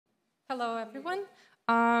Hello, everyone.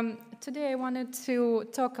 Today I wanted to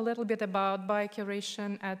talk a little bit about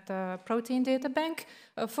biocuration at the Protein Data Bank,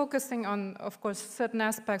 focusing on, of course, certain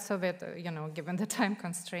aspects of it, given the time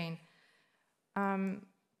constraint.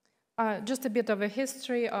 Just a bit of a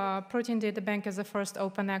history. Protein Data Bank is the first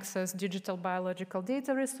open-access digital biological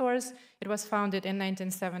data resource. It was founded in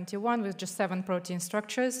 1971 with just 7 protein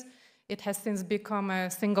structures. It has since become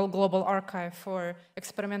a single global archive for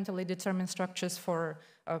experimentally determined structures for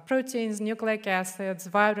proteins, nucleic acids,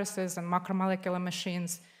 viruses, and macromolecular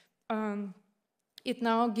machines. It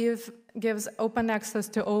now gives open access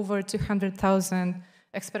to over 200,000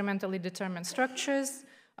 experimentally determined structures.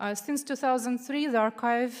 Since 2003, the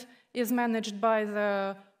archive is managed by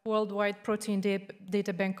the Worldwide Protein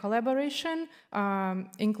Data Bank Collaboration,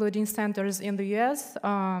 including centers in the US,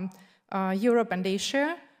 Europe, and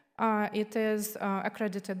Asia. It is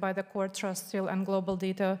accredited by the Core Trust Seal and Global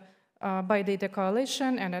Data by Data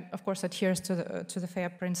Coalition, and it, of course, adheres to the FAIR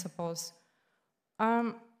principles.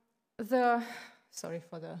 Sorry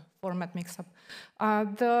for the format mix-up.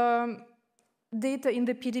 The data in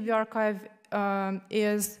the PDB archive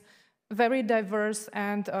is very diverse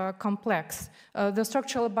and complex. The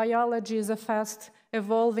structural biology is a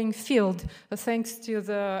fast-evolving field, thanks to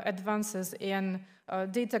the advances in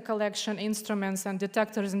data collection instruments and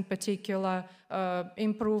detectors in particular,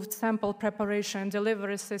 improved sample preparation,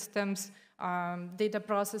 delivery systems, data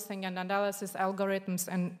processing and analysis algorithms,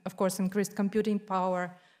 and of course increased computing power.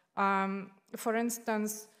 For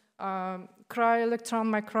instance, cryo-electron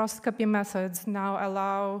microscopy methods now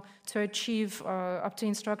allow to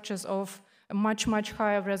obtain structures of a much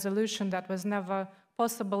higher resolution that was never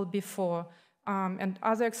possible before. And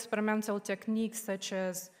other experimental techniques such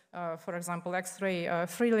as for example, X-ray,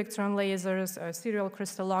 free electron lasers, serial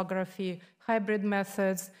crystallography, hybrid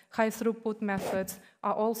methods, high-throughput methods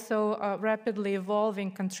are also rapidly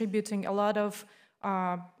evolving, contributing a lot of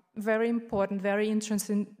very important, very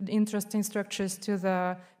interesting structures to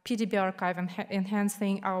the PDB archive and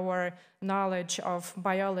enhancing our knowledge of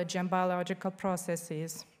biology and biological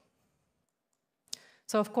processes.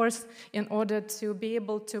 So, of course, in order to be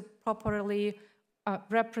able to properly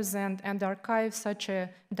represent and archive such a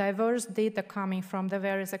diverse data coming from the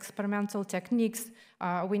various experimental techniques,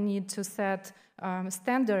 we need to set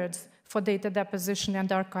standards for data deposition and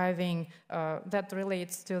archiving that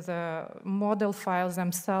relates to the model files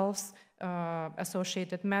themselves,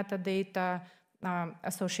 associated metadata,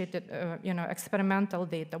 associated experimental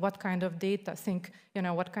data. What kind of data?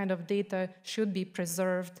 What kind of data should be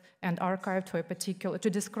preserved and archived to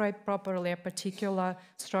describe properly a particular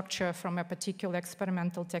structure from a particular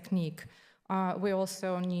experimental technique. We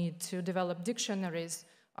also need to develop dictionaries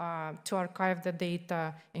to archive the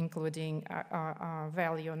data, including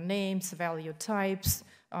value names, value types,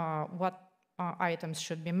 what items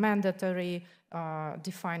should be mandatory,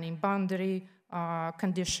 defining boundary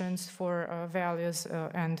conditions for values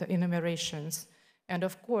and enumerations. And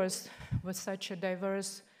of course, with such a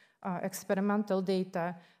diverse experimental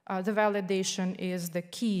data, the validation is the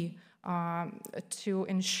key to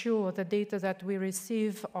ensure the data that we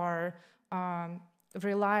receive are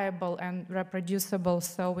reliable and reproducible.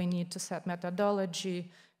 So we need to set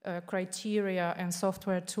methodology, criteria, and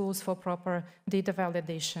software tools for proper data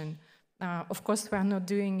validation. Of course, we are not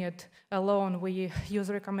doing it alone. We use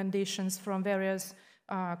recommendations from various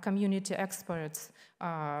community experts.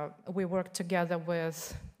 We work together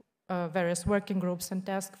with various working groups and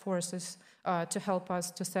task forces to help us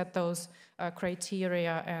to set those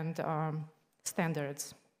criteria and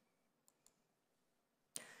standards.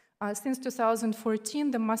 Since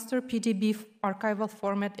 2014, the master PDB archival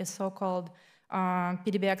format is so-called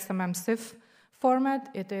PDBx mmCIF format.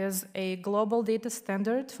 It is a global data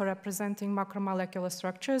standard for representing macromolecular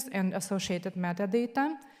structures and associated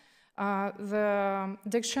metadata. The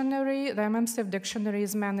dictionary, the mmCIF dictionary,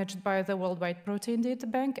 is managed by the Worldwide Protein Data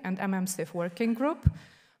Bank and mmCIF Working Group.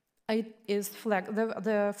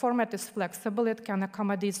 The format is flexible. It can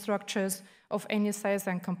accommodate structures of any size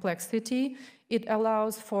and complexity. It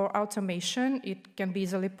allows for automation. It can be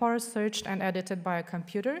easily parsed, searched, and edited by a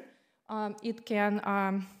computer. It can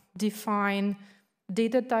define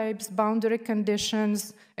data types, boundary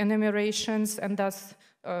conditions, enumerations, and thus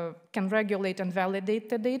can regulate and validate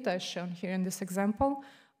the data, as shown here in this example.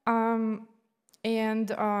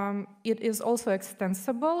 It is also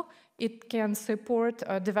extensible. It can support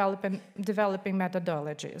developing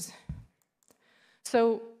methodologies.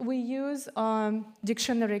 So we use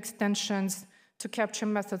dictionary extensions to capture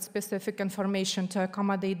method-specific information to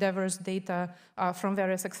accommodate diverse data from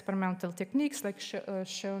various experimental techniques, like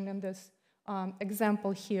shown in this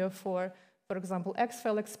example here for for example,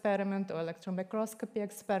 X-FEL experiment or electron microscopy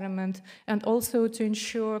experiment, and also to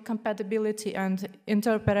ensure compatibility and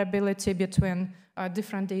interoperability between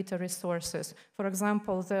different data resources. For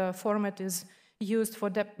example, the format is used for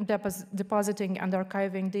depositing and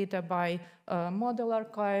archiving data by model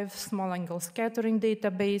archive, small angle scattering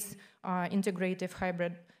database, integrative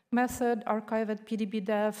hybrid method, archive at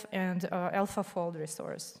PDBdev, and AlphaFold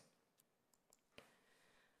resource.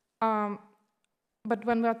 But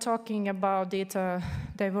when we're talking about data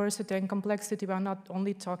diversity and complexity, we're not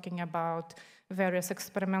only talking about various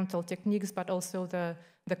experimental techniques, but also the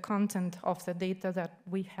content of the data that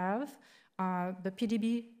we have. The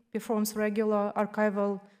PDB performs regular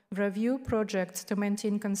archival review projects to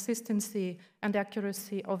maintain consistency and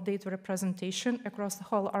accuracy of data representation across the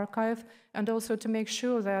whole archive, and also to make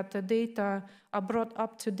sure that the data are brought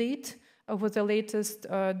up to date with the latest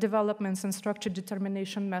developments in structure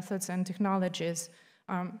determination methods and technologies.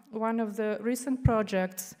 One of the recent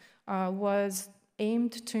projects was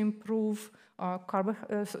aimed to improve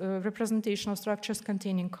representation of structures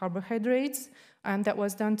containing carbohydrates, and that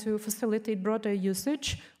was done to facilitate broader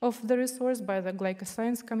usage of the resource by the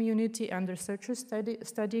glycoscience community and researchers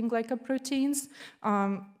studying glycoproteins.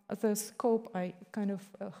 The scope I kind of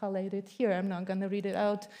highlighted here. I'm not going to read it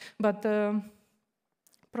out, but the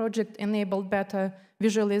project enabled better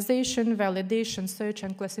visualization, validation, search,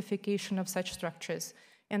 and classification of such structures.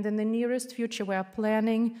 And in the nearest future, we are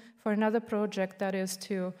planning for another project that is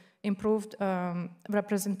to improved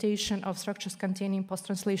representation of structures containing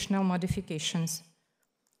post-translational modifications.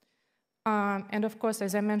 And of course,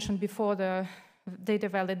 as I mentioned before, the data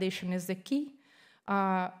validation is the key.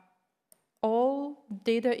 All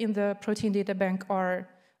data in the protein data bank are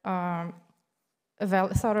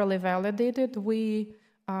thoroughly validated. We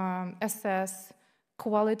assess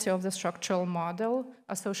quality of the structural model,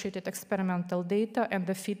 associated experimental data, and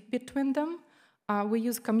the fit between them. We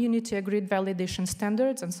use community-agreed validation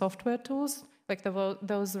standards and software tools, like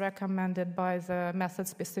those recommended by the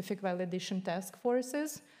method-specific validation task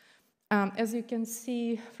forces. As you can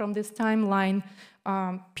see from this timeline,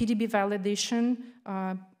 PDB validation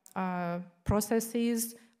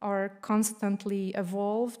processes are constantly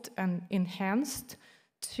evolved and enhanced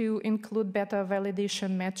to include better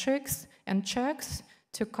validation metrics and checks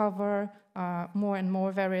to cover more and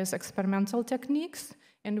more various experimental techniques.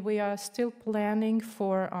 And we are still planning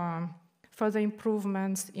for further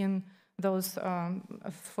improvements in those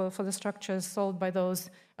for the structures solved by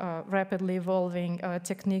those rapidly evolving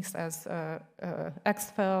techniques as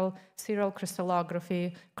X-FEL, serial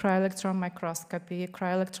crystallography, cryo-electron microscopy,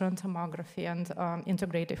 cryo-electron tomography, and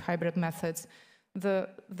integrative hybrid methods.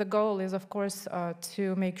 The goal is, of course,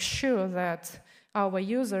 to make sure that our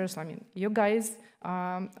users, I mean, you guys,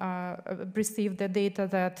 receive the data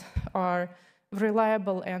that are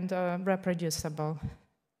reliable and reproducible.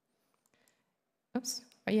 Oops.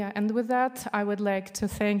 Yeah, and with that, I would like to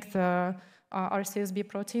thank the RCSB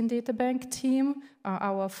Protein Data Bank team,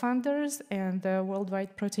 our funders, and the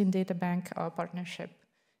Worldwide Protein Data Bank partnership.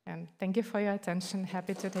 And thank you for your attention.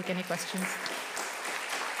 Happy to take any questions.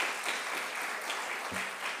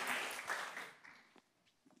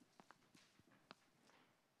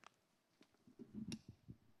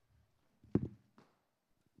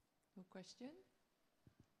 Question?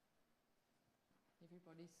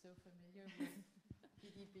 Everybody's so familiar with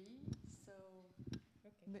PDB, so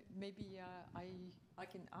okay. Maybe I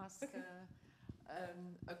can ask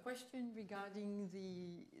a question regarding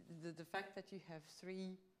the fact that you have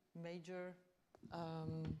three major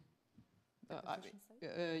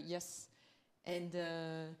yes, and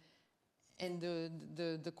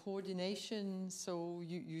the coordination. So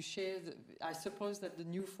you share. I suppose that the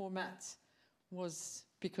new format was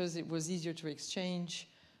because it was easier to exchange.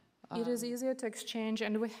 It is easier to exchange,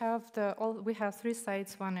 and we have three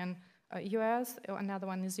sites: one in US, another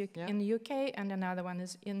one is in the UK, and another one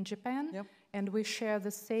is in Japan. Yep. And we share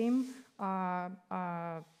the same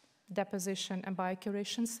deposition and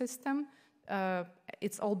biocuration system.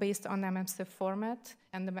 It's all based on mmCIF format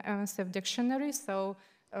and the mmCIF dictionary. So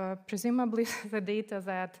presumably the data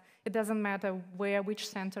that it doesn't matter which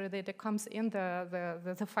center data comes in,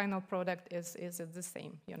 the final product is the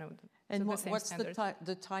same, you know. And what's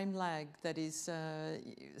the time lag? That is,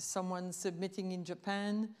 someone submitting in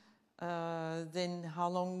Japan, then how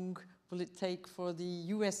long will it take for the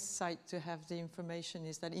US site to have the information?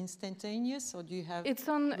 Is that instantaneous, or do you have it's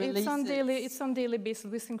on daily basis.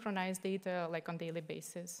 We synchronize data like on daily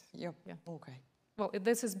basis. Yep. Yeah. Okay. Well,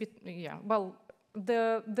 this is well,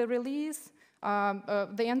 the release.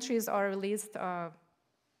 The entries are released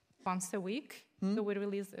once a week. So we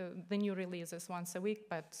release the new releases once a week,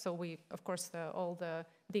 but so we, of course, all the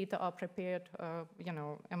data are prepared,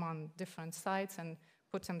 among different sites and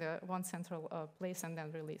put in the one central place and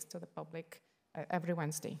then released to the public every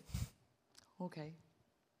Wednesday. Okay.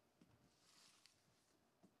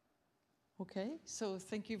 Okay, so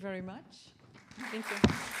thank you very much. Thank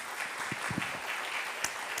you.